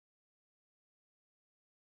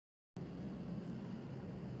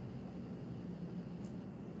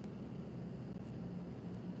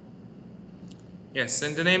Yes,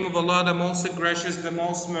 in the name of Allah, the most gracious, the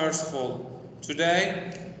most merciful.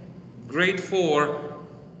 Today, grade 4,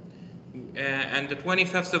 and the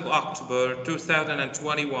 25th of October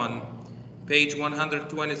 2021, page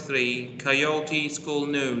 123, Coyote School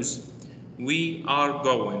News. We are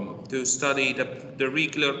going to study the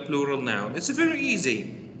regular plural noun. It's very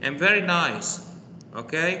easy and very nice.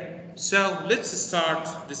 Okay, so let's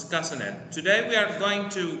start discussing it. Today we are going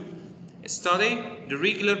to study the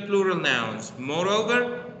regular plural nouns.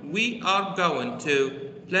 Moreover, we are going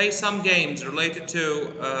to play some games related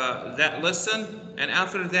to that lesson, and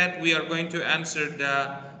after that we are going to answer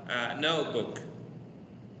the notebook.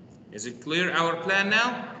 Is it clear our plan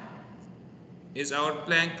now? Is our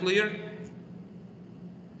plan clear?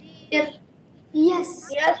 Yes. Yes.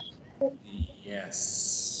 Yes.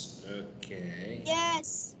 Yes. Okay.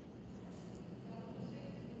 Yes.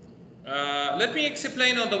 Let me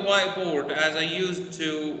explain on the whiteboard as I used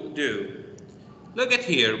to do. Look at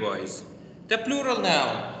here, boys. The plural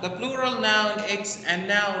noun. The plural noun is a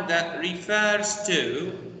noun that refers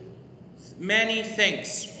to many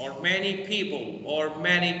things or many people or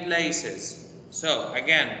many places. So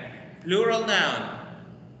again, plural noun.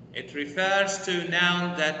 It refers to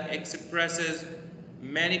noun that expresses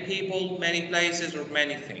many people, many places, or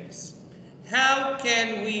many things. How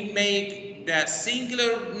can we make the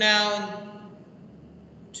singular noun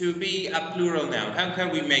to be a plural noun? How can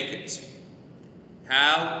we make it?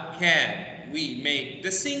 How can we make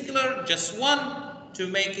the singular just one to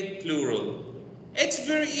make it plural? It's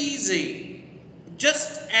very easy.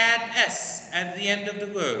 Just add s at the end of the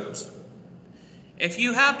word. If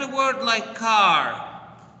you have the word like car,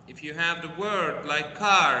 if you have the word like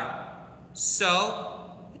car,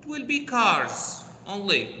 so it will be cars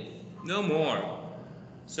only, no more.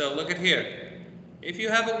 So look at here. If you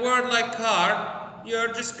have a word like car,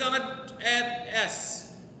 you're just gonna add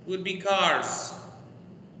s. It will be cars.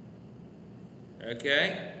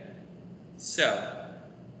 Okay? So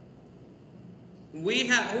we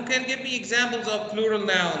have, who can give me examples of plural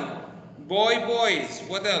noun? Boy, boys.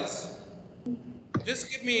 What else? Just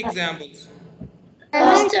give me examples.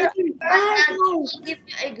 Mr. Can give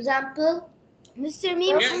you example? Mr. Me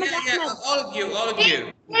Yeah, Muhammad yeah, yeah. Ahmed. All of you, all of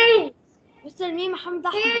you. Mr. Me Muhammad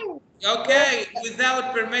Ahmed. Okay,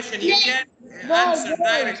 without permission, you can answer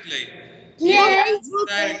directly. You Play. can answer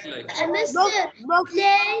directly. Mr. Box.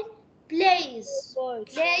 Play. Plays.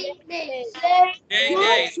 Box. Play. Plays. Day,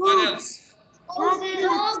 days. What else?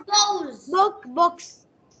 Dog goes. Box.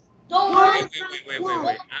 Dog. Wait.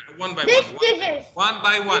 One by one. Scissors. One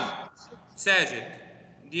by one. Sajid,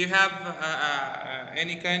 do you have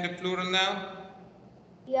any kind of plural noun?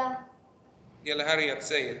 Yeah. Yalla, hurry up,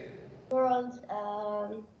 say it. World.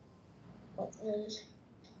 What is?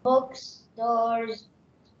 Books. Doors.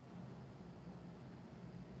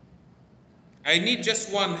 I need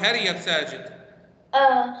just one. Hurry up, Sajid.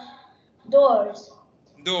 Uh. Doors.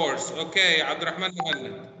 Doors. Okay, Abdurrahman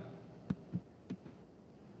Muhammad.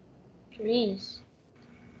 Trees.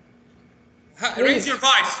 Raise your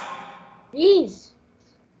voice. Trees.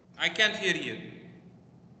 I can't hear you.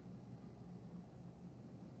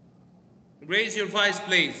 Raise your voice,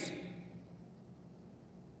 please.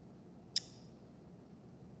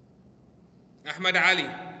 Ahmad Ali.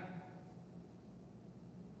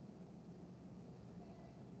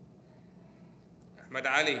 Ahmad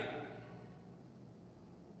Ali.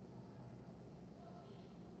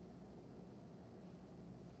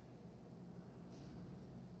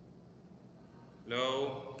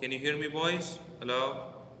 Hello? Can you hear me, boys?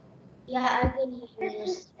 Hello? Yeah, I can hear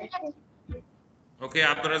you. Okay,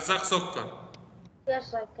 Abdurrazzaq Sukkar.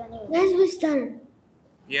 Yes, I can hear. Yes, Mr.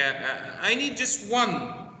 Yeah, I need just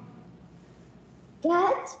one.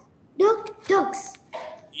 Cat. Dogs.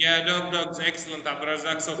 Yeah, dogs. Excellent,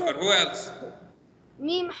 Abdurrazzaq Sukkar. Who else?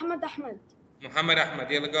 Me Muhammad Ahmed. Muhammad Ahmad.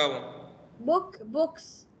 Yalla go.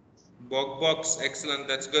 Box. Box. Excellent.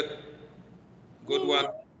 That's good. Good one.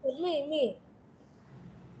 Me.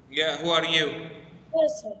 Yeah, who are you?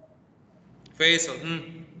 Yes, Faisal.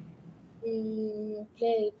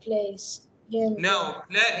 Place. No,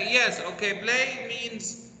 play, yes, okay, play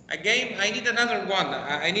means a game. I need another one.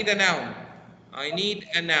 I need a noun. I need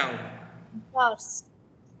a noun. Cars.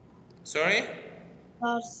 Sorry?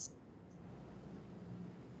 Cars.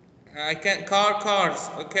 I can't. Cars.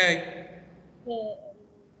 Okay.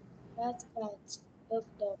 Cat. Dog.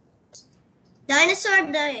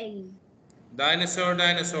 Dinosaur.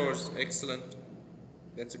 Dinosaurs. Excellent.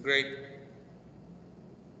 That's great.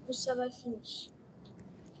 Shall I finish?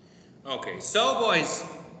 Okay, so boys,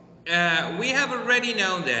 we have already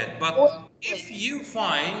known that, but if you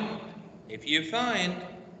find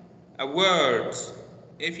a word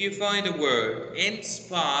if you find a word ends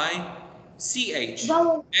by ch,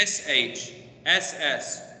 Vowel. sh,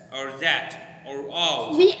 ss, or that, or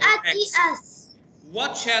all, We or add x, es.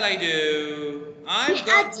 what shall I do? We I'm going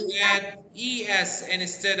add to add es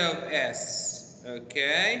instead of s.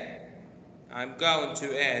 Okay? I'm going to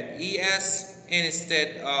add es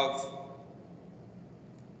instead of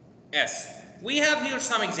s. We have here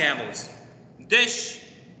some examples. Dish,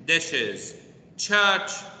 dishes.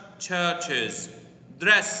 Church, churches.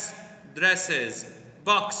 Dress, dresses.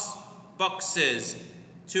 Box, boxes.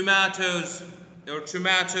 Tomatoes, or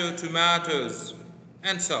tomato, tomatoes.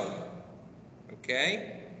 And so on.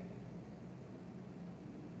 Okay?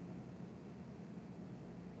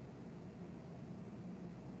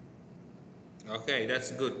 Okay,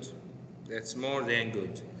 that's good. That's more than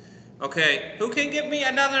good. Okay, who can give me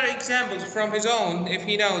another example from his own if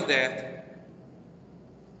he knows that?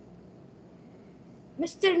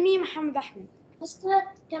 Mr. Me Muhammad Ahmed. Mr.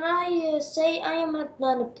 Can I say I am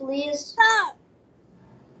Adnan, please?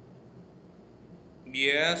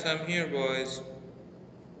 Yes, I'm here, boys.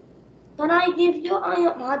 Can I give you I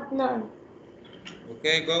am Adnan?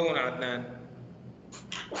 Okay, go on, Adnan.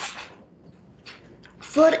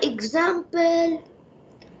 For example,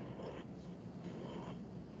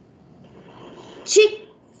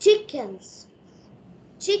 chickens.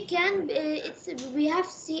 Chicken, it's we have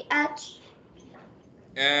ch.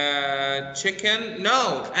 Chicken?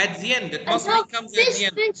 No, at the end. It must be No, comes at the fish,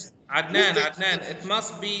 end. fish. Adnan, Mr. Adnan, it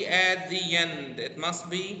must be at the end. It must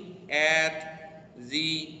be at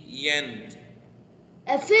the end.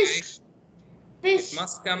 Okay? Fish, It fish.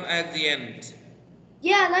 must come at the end.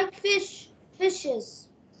 Yeah, like fish, fishes.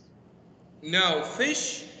 No,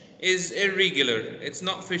 fish is irregular. It's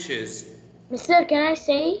not fishes. Mister, can I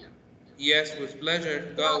say Yes, with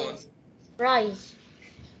pleasure. Go on. fries? Fries.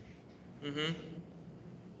 Mm-hmm.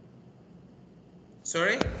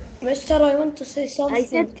 Sorry? Mister, I want to say something. I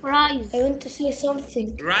said fries. I want to say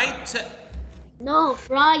something. Right. No,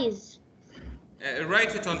 fries.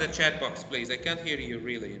 Write it on the chat box, please. I can't hear you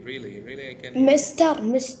really, I can't hear you.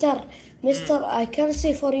 Mister, I can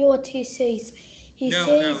say for you what he says. He No,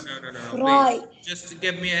 says fry. please. Just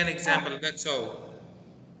give me an example, that's all.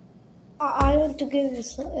 I want to give you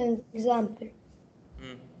an example.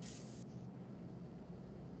 Mm.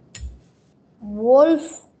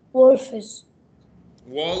 Wolf, wolfish.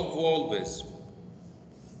 Wolves.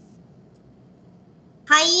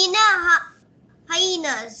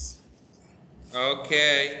 Hyenas.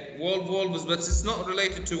 Okay. Wolves, but it's not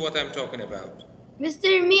related to what I'm talking about.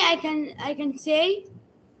 Mr. Me, I can say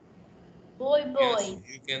boy, Yes, boy.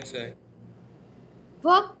 you can say.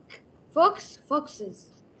 Foxes.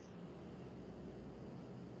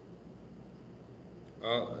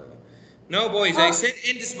 No, boys, I said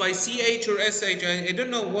ends by ch or sh. I don't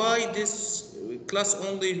know why this class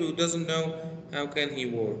only who doesn't know how can he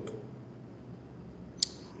work.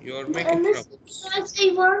 You're making problems. Can I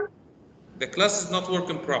say one? The class is not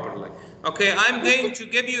working properly. Okay, I'm going to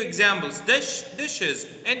give you examples. Dishes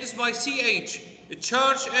ends by ch.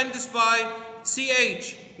 Church ends by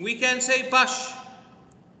ch. We can say bush.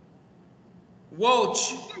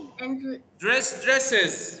 Watch.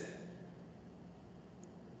 Dresses.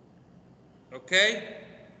 Okay.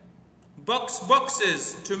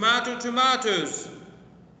 Boxes. Tomatoes.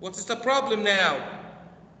 What is the problem now?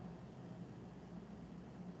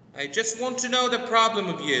 I just want to know the problem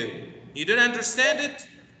of you. You don't understand it?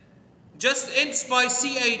 Just ends by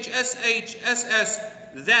ch, sh, ss,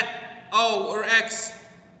 that, o, or x.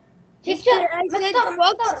 Teacher, I said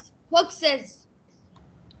foxes.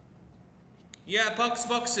 Yeah,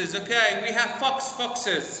 boxes. Okay, we have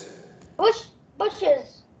foxes.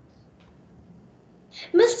 Bushes.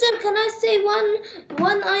 Mister, can I say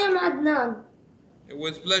one I am Adnan?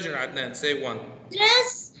 With pleasure, Adnan. Say one.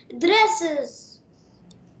 Dresses.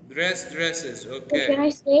 Dresses. Can I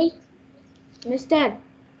Okay. say, Mister?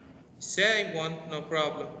 Say one. No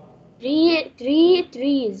problem. Three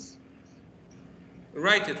trees.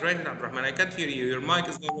 Write it, Abdurrahman. I can't hear you. Your mic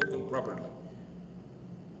is not working properly.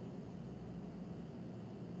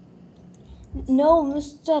 No,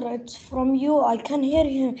 Mister, it's from you. I can hear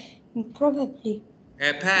him probably.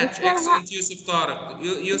 Patch. Excellent, Yusuf Tariq.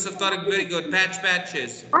 Yusuf Tariq, very good.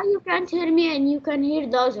 Patches. Why you can't hear me and you can hear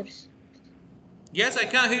the others? Yes, I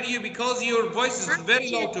can't hear you because your voice is very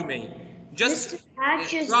low to me. Just Mr.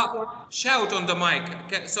 Hatches. shout on the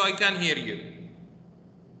mic so I can hear you.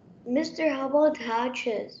 Mister, how about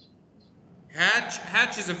hatches?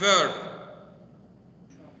 Hatch is a verb.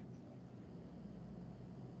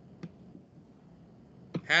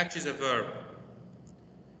 Hatch is a verb.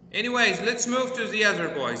 Anyways, let's move to the other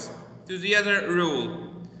boys, to the other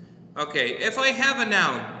rule. Okay, if I have a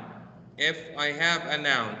noun,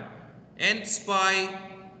 ends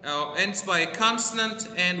by a consonant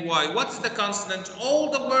and y. What's the consonant? All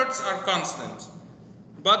the words are consonant,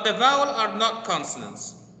 but the vowel are not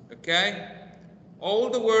consonants. Okay, all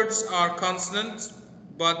the words are consonant,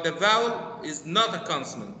 but the vowel is not a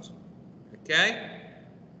consonant. Okay,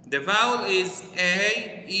 the vowel is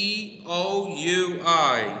a, e, o, u,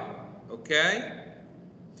 I. Okay.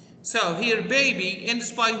 So here baby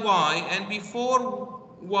ends by y and before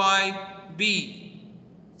y b.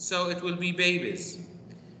 So it will be babies.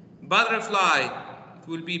 Butterfly, it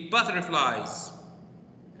will be butterflies.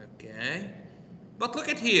 Okay. But look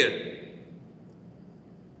at here.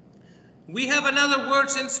 We have another word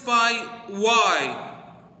ends by y,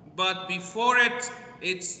 but before it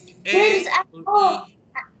it's a or e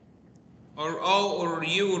or o or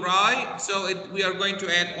u or I. So we are going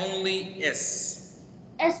to add only s.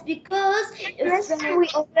 It's because Yes, we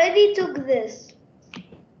already took this.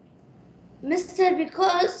 Mister,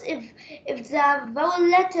 because if the vowel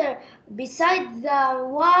letter beside the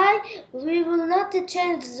y, we will not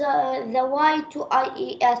change the y to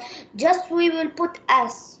ies. Just we will put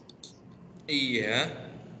s. Yeah,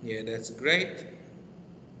 that's great.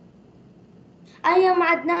 I am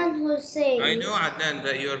Adnan I Hussein. know, Adnan,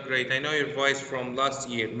 that you're great. I know your voice from last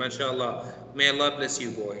year. MashaAllah. May Allah bless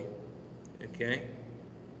you, boy. Okay.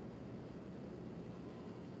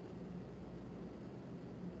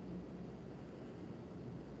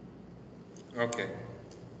 Okay.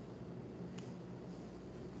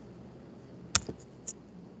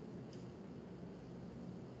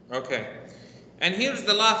 Okay. And here's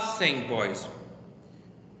the last thing, boys.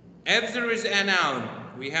 If there is a noun,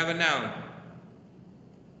 we have a noun.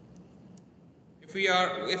 If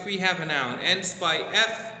we have a noun ends by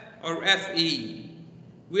f or fe,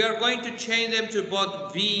 we are going to change them to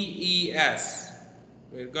both ves.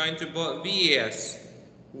 We're going to both ves.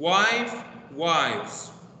 Wife,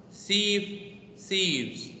 wives. Thief,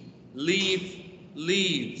 thieves. Leaf,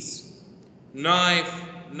 leaves. Knife,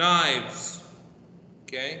 knives.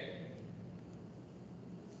 Okay?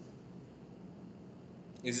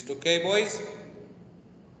 Is it okay, boys?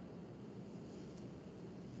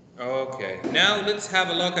 Okay, now let's have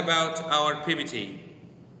a look about our PPT.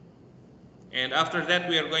 And after that,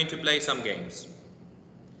 we are going to play some games.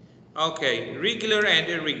 Okay, regular and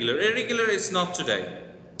irregular. Irregular is not today.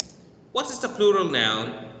 What is the plural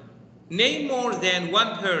noun? Name more than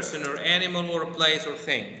one person or animal or place or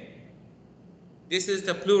thing. This is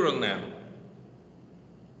the plural noun.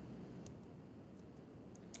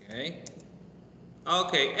 Okay.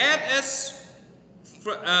 Okay, add s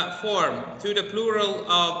form to the plural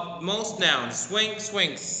of most nouns. Swing,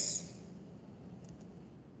 swings.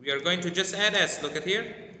 We are going to just add s. Look at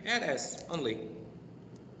here. Add s only.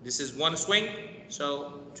 This is one swing,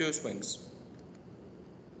 so two swings.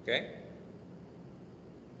 Okay?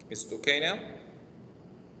 Is it okay now?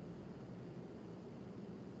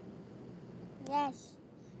 Yes.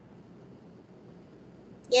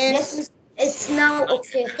 Yes, it's now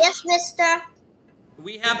okay. Yes, mister.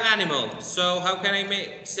 We have animals, so how can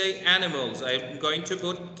I say animals? I'm going to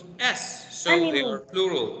put s, so they are Animal.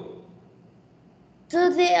 plural. So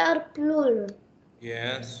they are plural.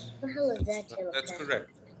 Yes, The hell is that yellow that's cat?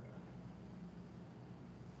 correct.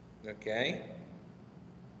 Okay.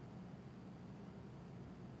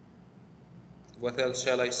 What else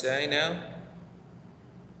shall I say now?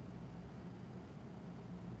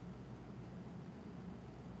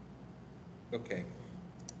 Okay.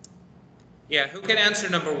 Yeah, who can answer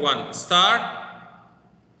number one? Star?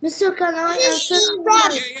 Mister, can I answer?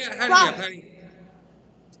 Yeah, hurry up, hurry.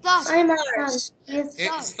 I'm Adnan. Yes.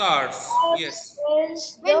 It's stars. Yes.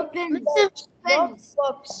 Mister,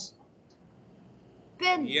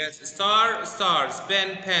 pens. Yes, stars,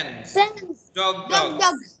 pen, pens. Pens. Dog,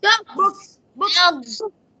 dogs. Books. Dogs.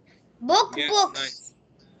 Yes, Books. nice.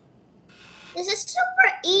 This is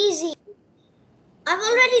super easy. I've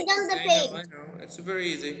already done the I page. know. It's very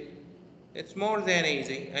easy. It's more than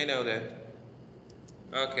easy. I know that.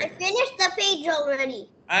 I Okay. finished the page already.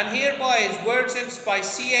 And here, boys, words ends by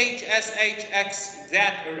ch, sh, x,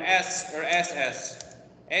 that, or s, or ss.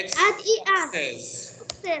 It's At boxes,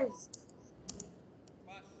 ES.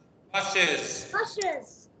 bushes.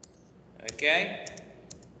 Bushes. Okay.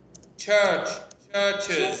 Church,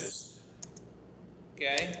 churches.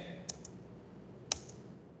 Okay.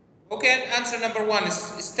 Who can answer number one? Is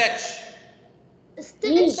stitch.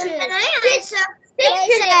 Stitches. Can I answer?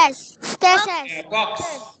 Stitches. Yeah, box.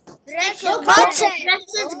 Dresses.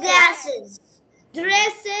 Glasses. Dresses.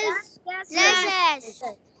 Glasses.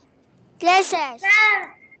 Glasses.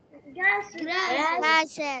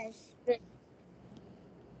 Glasses.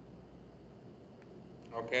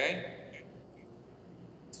 Okay.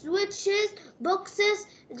 switches, boxes,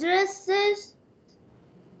 dresses,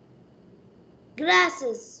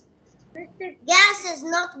 grasses. Gases,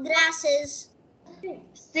 not grasses.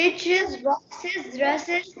 Stitches, boxes,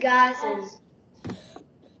 dresses, gases.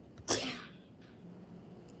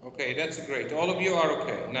 Okay, that's great. All of you are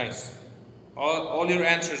okay. Nice. All your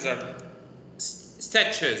answers are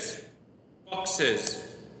stitches, boxes,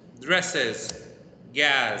 dresses,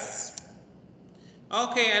 gas.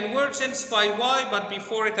 Okay, and words ends by Y, but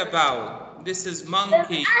before it a vowel. This is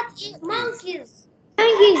monkey. Monkeys. Monkeys,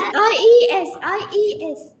 I-E-S,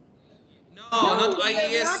 I-E-S. No, not They're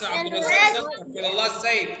IES. not in For red. Allah's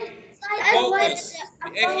sake. That's why Focus.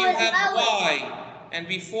 If you have Y and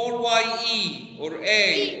before YE or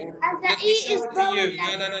A, or And the let me E show is it to vowel you.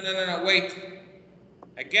 No. Wait.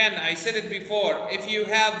 Again, I said it before. If you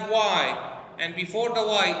have Y and before the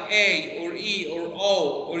Y, A or E or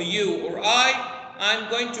O or U or I, I'm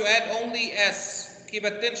going to add only S. Keep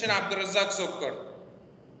attention, Abdurrazzaq Sukkar.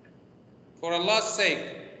 For Allah's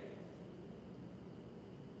sake.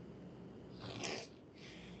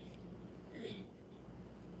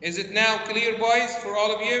 Is it now clear, boys, for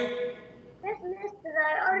all of you? Yes, mister,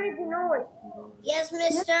 I already know it. Yes,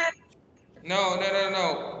 mister. No.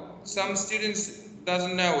 Some students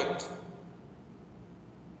doesn't know it.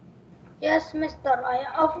 Yes, Mister.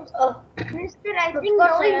 Mister, I think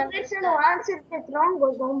the only person who answered it wrong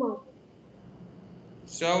was Omar.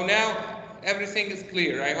 So now everything is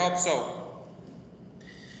clear. I hope so.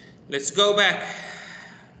 Let's go back.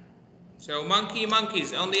 So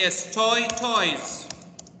monkeys, only S. Toys.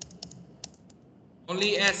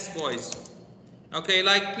 Only S, boys. Okay,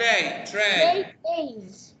 like play, tray.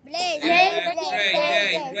 Days. Tray,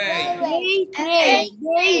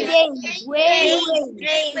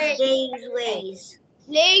 Ways.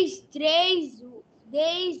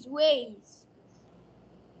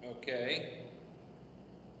 Okay.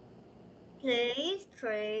 Place,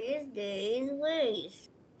 trays, days, ways.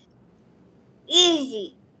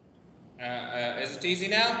 Easy. Is it easy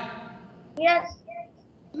now? Yes.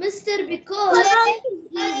 Mister, because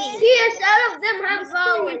yes, all of them have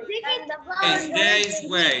vowels. And the vowels Days,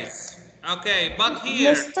 ways. Okay, but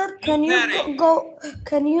here. Mister, can you Blueberry. go?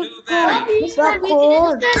 Can you Blueberry. go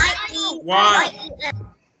backward? One,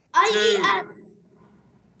 IES.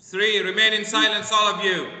 3. Remain in silence, all of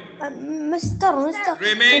you. Mister,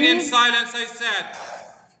 Remain in silence, I said.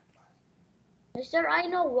 Mister, I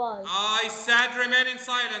know why. I said remain in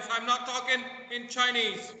silence. I'm not talking in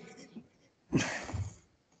Chinese.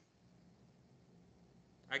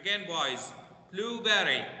 Again, boys.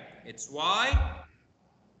 Blueberry. It's Y.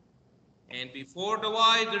 And before the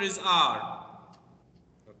Y, there is R.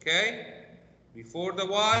 Okay? Before the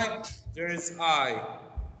Y, there is I.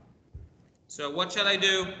 So what shall I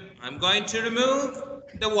do? I'm going to remove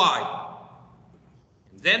the Y.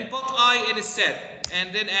 Then put I instead.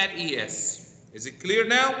 And then add ES. Is it clear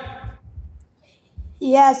now?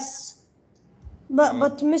 Yes.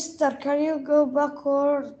 But Mister, can you go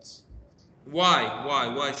backwards?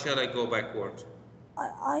 Why shall I go backward?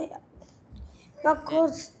 I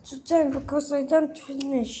backwards to 10 because I don't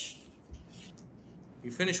finish.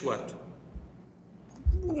 You finish what?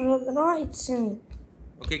 Writing.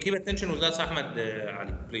 Okay, keep attention with us, Ahmed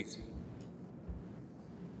Ali, please.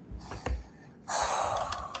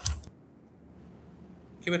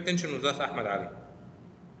 Keep attention with us, Ahmed Ali.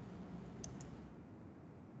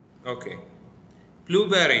 Okay.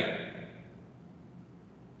 Blueberries.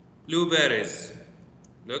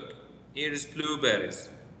 Look, here is blueberries.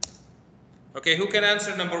 Okay, who can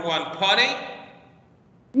answer number 1? Pony?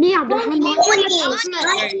 Me, Abdurrahman. Okay,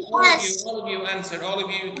 all of you answer. All of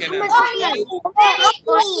you can answer.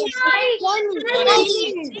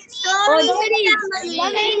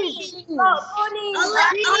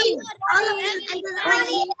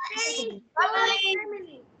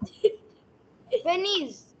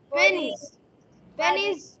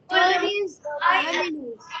 Pennies, stories, families.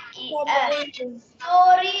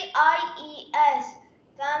 Story, IES.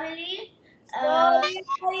 Family. Yes.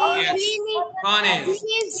 Ponies,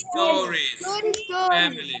 stories,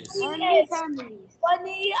 families.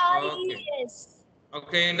 Okay.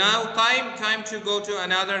 Okay, now time to go to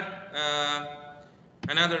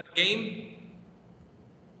another game.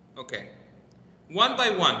 Okay. One by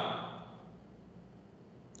one.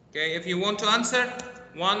 Okay, if you want to answer,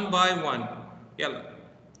 one by one. Yellow.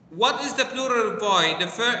 What is the plural of boy?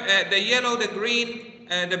 The yellow, the green,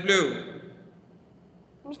 the blue.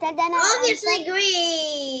 Obviously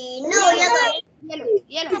green. No,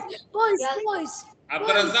 yellow. Boys.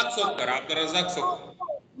 Abdurrazzaq Sukkar.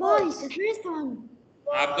 Boys, the first one.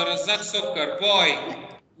 Abdurrazzaq Sukkar, boy.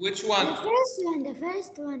 Which The one? first one, the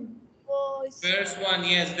first one. Boys. First one,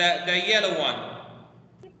 yes, the yellow one.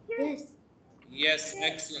 Yes. Yes,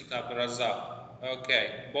 excellent, Abdul Razzaq.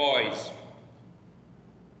 Okay, boys.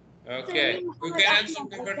 Okay, who can answer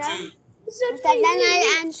paper two? Mr. Then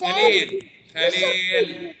I answer. Khalil,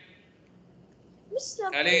 Khalil,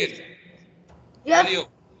 Mr. Khalil, Yes. Khalil,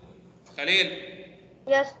 Khalil.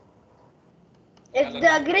 Yes. It's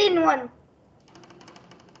the green one.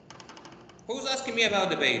 Who's asking me about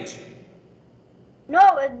the page?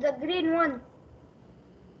 No, it's the green one.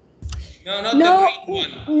 No, not No. the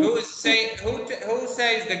green one. Who is say who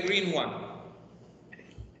says the green one?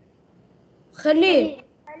 Khalil.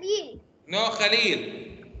 Khalil. No, Khalil.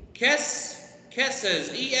 Kes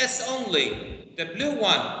says ES only. The blue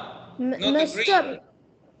one, not the green. Mr.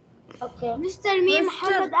 Okay. Mr. Me, Mr.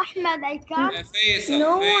 Muhammad Ahmed, I can. Faisal,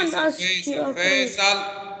 No one Faisal, asked you Faisal, about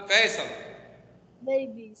Faisal, Faisal.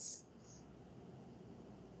 babies.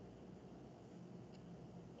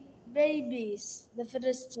 Babies. The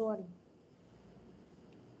first one.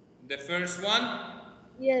 The first one?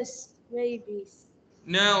 Yes, babies.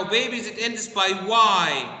 No, babies, it ends by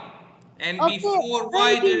Y. And Okay, before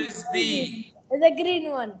Y there babies, is babies. B. The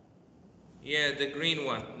green one. Yeah, the green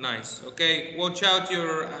one. Nice. Okay, watch out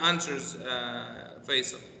your answers,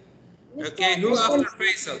 Faisal. Okay, who after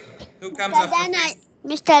Faisal? Who comes after Faisal?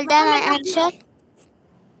 Mr. Then I answer.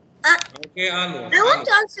 Okay, Anwar. I want Anwar.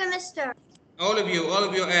 to answer, Mr. All of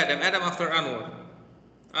you, Adam. Adam after Anwar.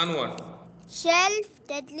 Anwar. Shelf,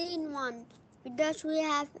 the green one. Because we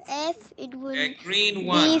have F, it will A green be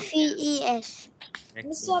one. VES. Mr.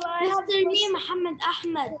 Excellent. I have Mr. Me, Muhammad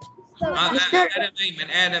Ahmed. Adam Ayman.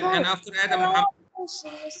 Adam. And after Adam, Muhammad.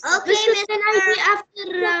 Okay, Mr. Can I be Mr.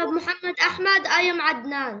 after Muhammad Ahmed? I am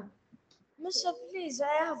Adnan. Mr. Please,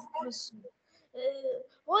 I have a question.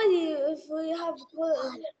 Why if we have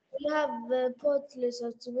pointless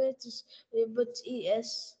or tomatoes, we put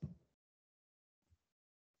ES?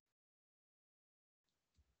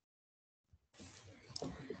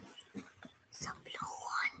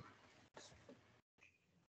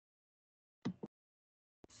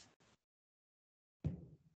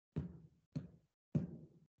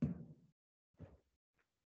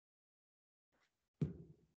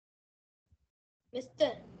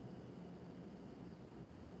 Mister.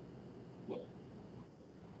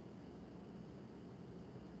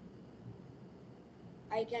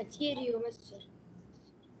 I can't hear you, Mister.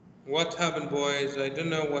 What happened, boys? I don't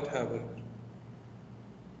know what happened.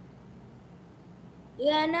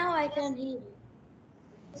 Yeah, now I can hear you.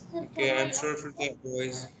 Mister, Okay, I'm sorry for that,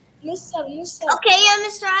 boys. Mister, Okay, yeah,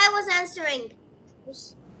 Mr. I was answering.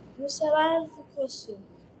 Mister, I have a question.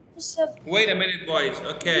 Mister, Wait a minute, boys.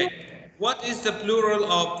 Okay. What is the plural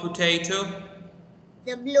of potato?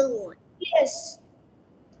 The blue one. yes.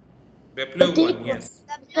 The blue one, yes.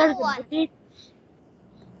 The blue one.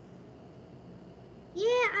 Yeah,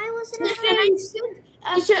 I was Mister,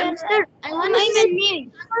 I want to say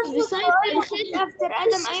me. Besides After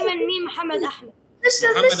Adam, Ayman, me, Muhammad Ahmed. Mister,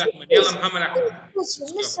 Muhammad Ahmed. Yalla, Muhammad Ahmed. question.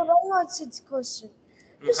 Let's Mister, go. I wanted a question.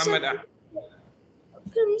 Muhammad Ahmed.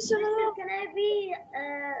 Okay, Mister, Can I be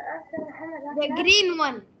after Muhammad Ahmed? The green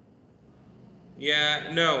one. Yeah,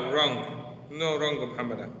 no, wrong. No, wrong,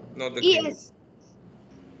 Muhammad Ahmed. Not the green. Yes.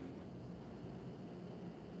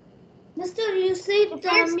 Mister, you said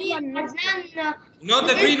me, Adnan. Not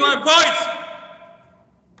the green one, boys!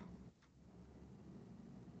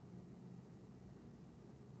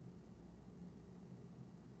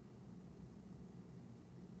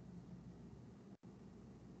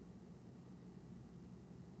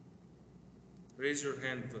 Raise your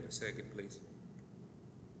hand for a second, please.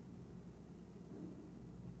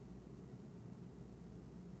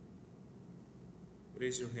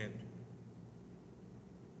 Raise your hand.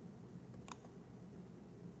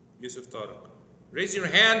 Yusuf Tariq. Raise your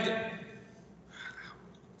hand.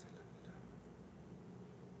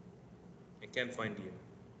 I can't find you.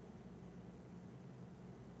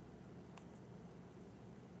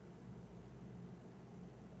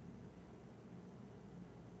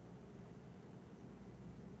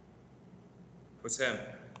 Hussam.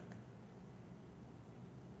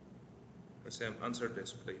 Hussam, answer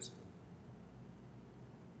this, please.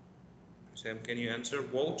 Hussam, can you answer?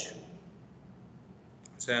 Watch.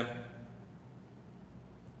 Hussam.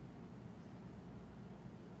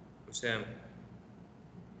 Hussam.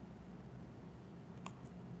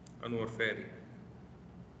 Anwar Fari.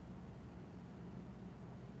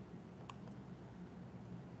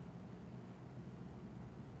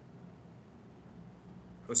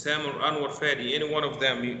 Hussam or Anwar Fari, any one of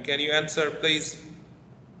them. Can you answer, please?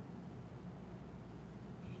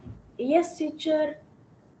 yes, teacher.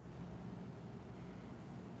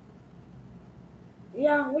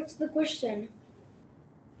 Yeah, what's the question?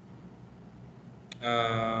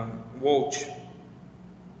 Watch.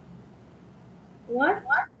 What?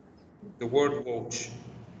 The word watch.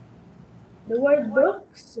 The word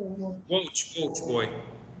books? Watch, boy.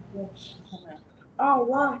 Oh,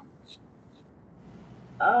 what?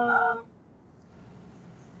 Uh,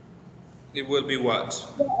 It will be what?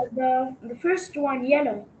 the first one,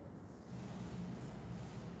 yellow.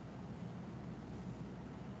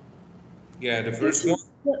 Yeah, the This first one. is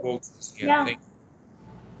the, Watches. Yeah, yeah, thank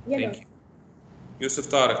yellow. you. Yusuf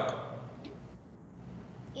Tariq.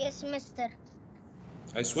 Yes, mister.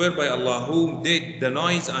 I swear by Allah, who did the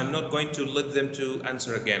noise, I'm not going to let them to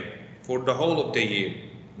answer again for the whole of the year.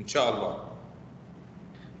 Inshallah.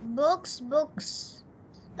 Books.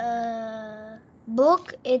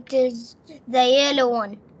 Book. It is the yellow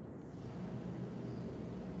one.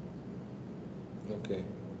 Okay.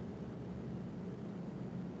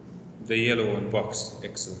 The yellow one box.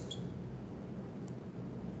 Excellent.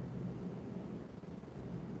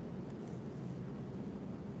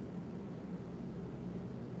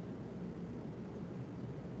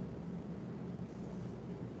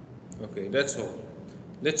 Okay, that's all.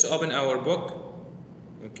 Let's open our book.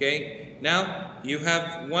 Okay, now you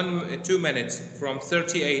have 2 minutes from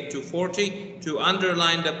 38 to 40 to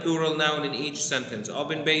underline the plural noun in each sentence.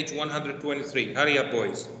 Open page 123. Hurry up,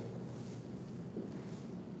 boys.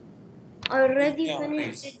 I already Yeah,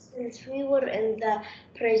 finished please. it since we were in the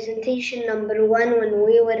presentation number 1 when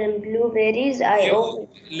we were in blueberries. I You opened.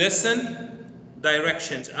 listen,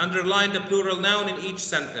 directions. Underline the plural noun in each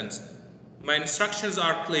sentence. My instructions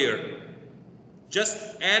are clear. Just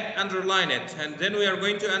add, underline it, and then we are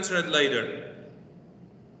going to answer it later.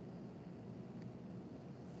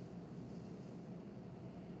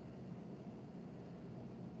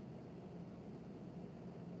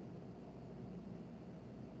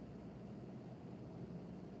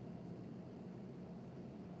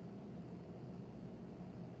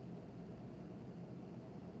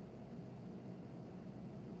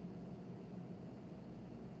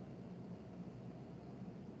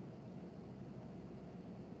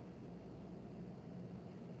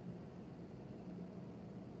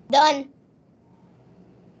 Done.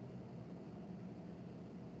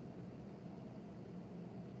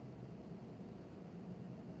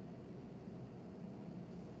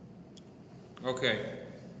 Okay.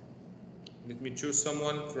 Let me choose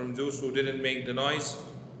someone from those who didn't make the noise.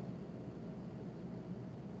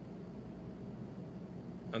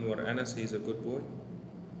 Anwar Anas, he's a good boy.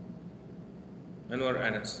 Anwar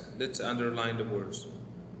Anas, let's underline the words.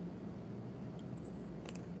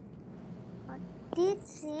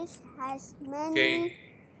 Texas has Okay.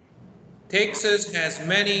 Texas has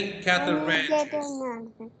many cattle ranches.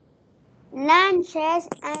 ranches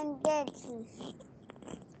and ditches.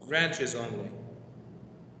 Ranches only.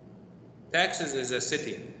 Texas is a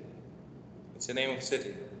city. It's a name of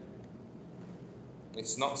city.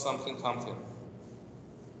 It's not something.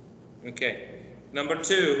 Okay. Number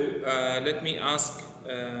two, let me ask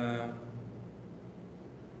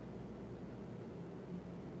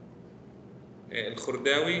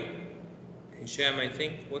Al-Khurdawi, Hisham, I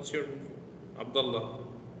think. What's your Abdullah?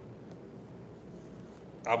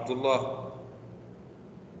 Abdullah.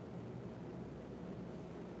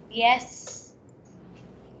 Yes.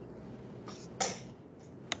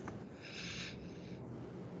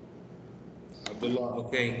 Abdullah.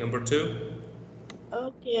 Okay. Number two.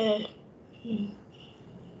 Okay.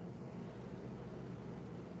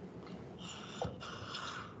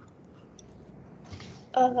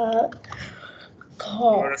 Uh, You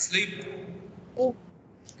call. are asleep.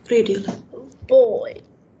 Pretty. Boy.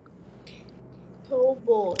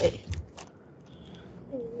 Cowboy.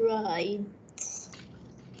 Right.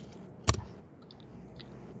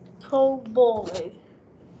 Cowboy.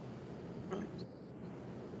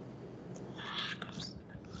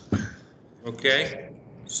 Okay.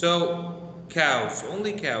 So cows.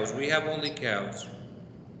 Only cows. We have only cows.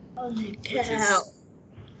 Only Which cow. is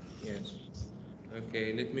yes.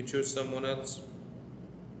 Okay. Let me choose someone else.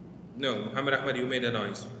 No, Muhammad Ahmad, you made a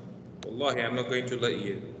noise. Wallahi, I'm not going to let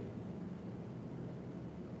you.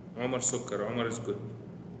 Omar Sukkar. Omar is good.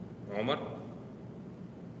 Omar.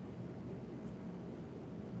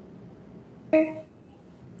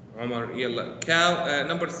 Omar, yalla. Cow.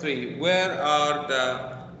 Number three. Where are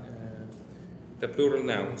the plural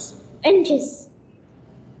nouns? Inches.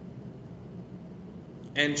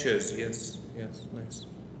 Inches. Yes. Yes. Nice.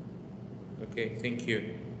 Okay. Thank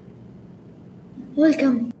you.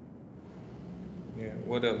 Welcome. Yeah.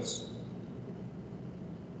 What else?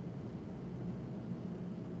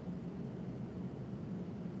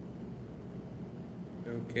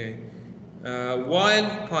 Okay.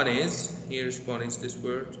 Wild ponies. Here's ponies, this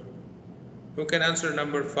word. Who can answer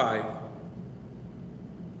number 5?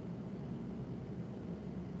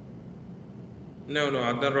 No,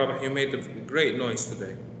 Abdul Rabah, you made a great noise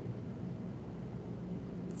today.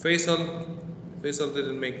 Faisal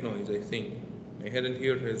didn't make noise, I think. I hadn't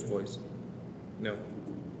heard his voice. No.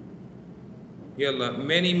 Yalla,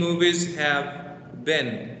 many movies have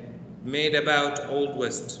been made about Old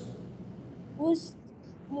West. Movies.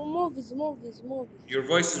 Your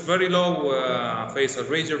voice is very low, Faisal.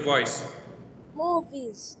 Raise your voice.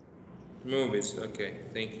 Movies. Movies, okay,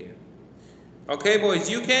 thank you. Okay, boys,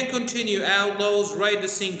 you can continue out those, write the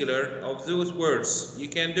singular of those words. You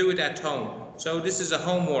can do it at home. So this is a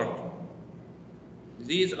homework.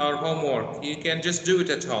 These are homework. You can just do it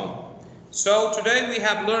at home. So today we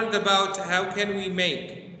have learned about how can we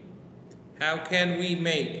make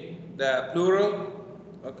the plural.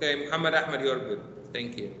 Okay, Muhammad Ahmed, you're good.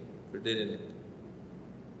 Thank you for doing it.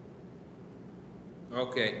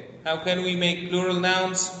 Okay, how can we make plural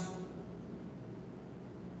nouns?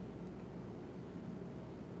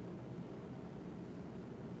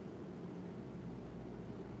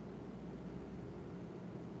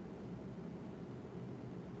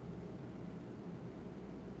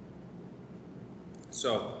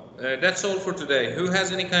 So that's all for today. Who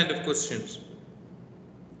has any kind of questions?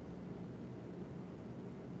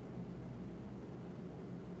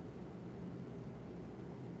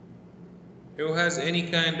 Who has any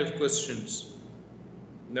kind of questions?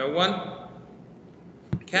 No one?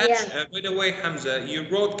 Catch, Yeah. by the way, Hamza, you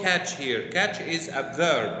wrote catch here. Catch is a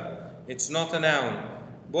verb. It's not a noun.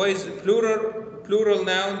 Boys, plural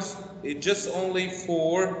nouns, it's just only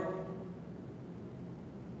for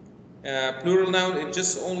plural noun. It's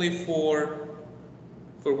just only for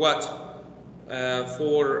what?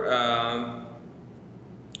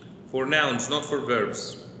 For nouns, not for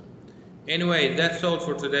verbs. Anyway, that's all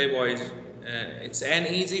for today, boys. It's an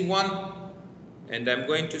easy one, and I'm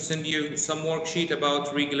going to send you some worksheet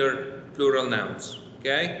about regular plural nouns.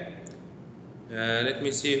 Okay? Let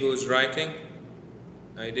me see who's writing.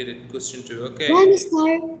 I did it question 2. Okay. Bye,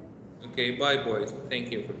 Mister. Okay, bye, boys.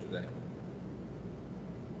 Thank you for today.